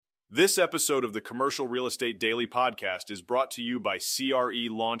This episode of the Commercial Real Estate Daily Podcast is brought to you by CRE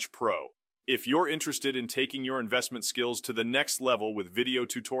Launch Pro. If you're interested in taking your investment skills to the next level with video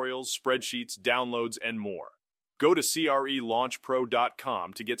tutorials, spreadsheets, downloads, and more, go to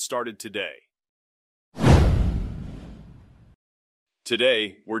crelaunchpro.com to get started today.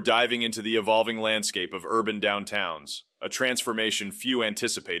 Today, we're diving into the evolving landscape of urban downtowns, a transformation few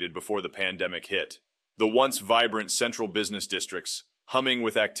anticipated before the pandemic hit. The once vibrant central business districts, humming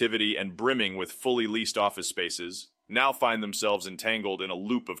with activity and brimming with fully leased office spaces, now find themselves entangled in a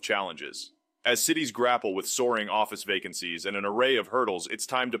loop of challenges. As cities grapple with soaring office vacancies and an array of hurdles, it's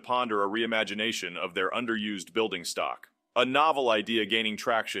time to ponder a reimagination of their underused building stock. A novel idea gaining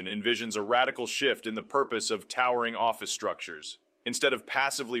traction envisions a radical shift in the purpose of towering office structures. Instead of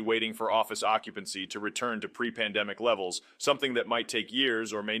passively waiting for office occupancy to return to pre-pandemic levels, something that might take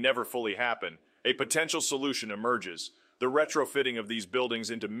years or may never fully happen, a potential solution emerges: the retrofitting of these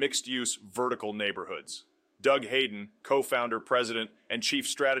buildings into mixed-use vertical neighborhoods. Doug Hayden, co-founder, president, and chief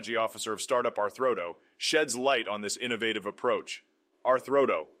strategy officer of startup Arthroto, sheds light on this innovative approach.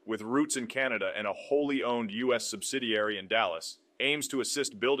 Arthroto, with roots in Canada and a wholly owned U.S. subsidiary in Dallas, aims to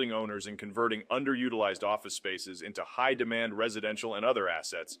assist building owners in converting underutilized office spaces into high-demand residential and other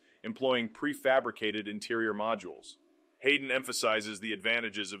assets, employing prefabricated interior modules. Hayden emphasizes the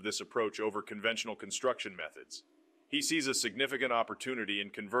advantages of this approach over conventional construction methods. He sees a significant opportunity in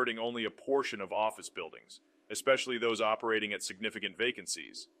converting only a portion of office buildings, especially those operating at significant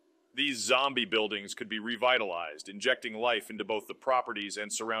vacancies. These zombie buildings could be revitalized, injecting life into both the properties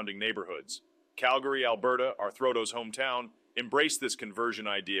and surrounding neighborhoods. Calgary, Alberta, Arthroto's hometown, embraced this conversion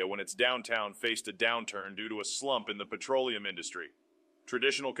idea when its downtown faced a downturn due to a slump in the petroleum industry.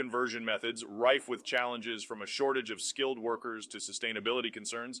 Traditional conversion methods, rife with challenges from a shortage of skilled workers to sustainability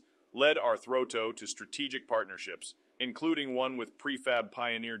concerns, led Arthroto to strategic partnerships, including one with prefab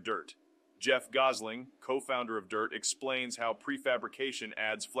pioneer DIRT. Jeff Gosling, co-founder of DIRT, explains how prefabrication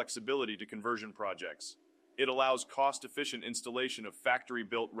adds flexibility to conversion projects. It allows cost-efficient installation of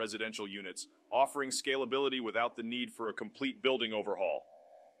factory-built residential units, offering scalability without the need for a complete building overhaul.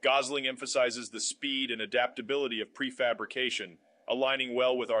 Gosling emphasizes the speed and adaptability of prefabrication, aligning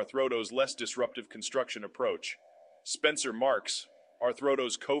well with Arthroto's less disruptive construction approach. Spencer Marks,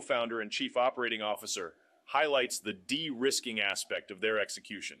 Arthroto's co-founder and chief operating officer, highlights the de-risking aspect of their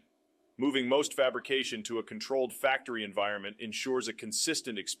execution. Moving most fabrication to a controlled factory environment ensures a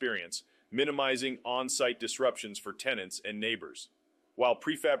consistent experience, minimizing on-site disruptions for tenants and neighbors. While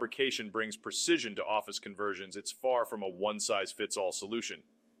prefabrication brings precision to office conversions, it's far from a one-size-fits-all solution.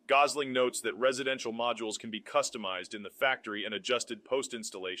 Gosling notes that residential modules can be customized in the factory and adjusted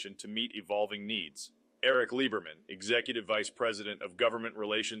post-installation to meet evolving needs. Eric Lieberman, Executive Vice President of Government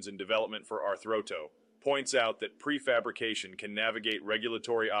Relations and Development for Arthroto, points out that prefabrication can navigate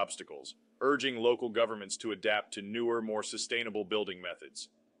regulatory obstacles, urging local governments to adapt to newer, more sustainable building methods.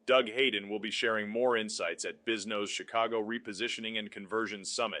 Doug Hayden will be sharing more insights at Bisno's Chicago Repositioning and Conversion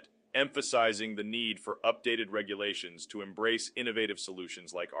Summit, emphasizing the need for updated regulations to embrace innovative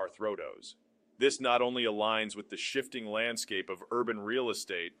solutions like Arthroto's. This not only aligns with the shifting landscape of urban real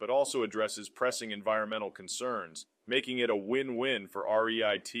estate, but also addresses pressing environmental concerns, making it a win-win for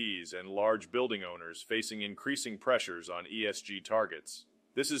REITs and large building owners facing increasing pressures on ESG targets.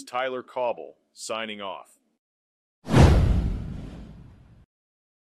 This is Tyler Cauble, signing off.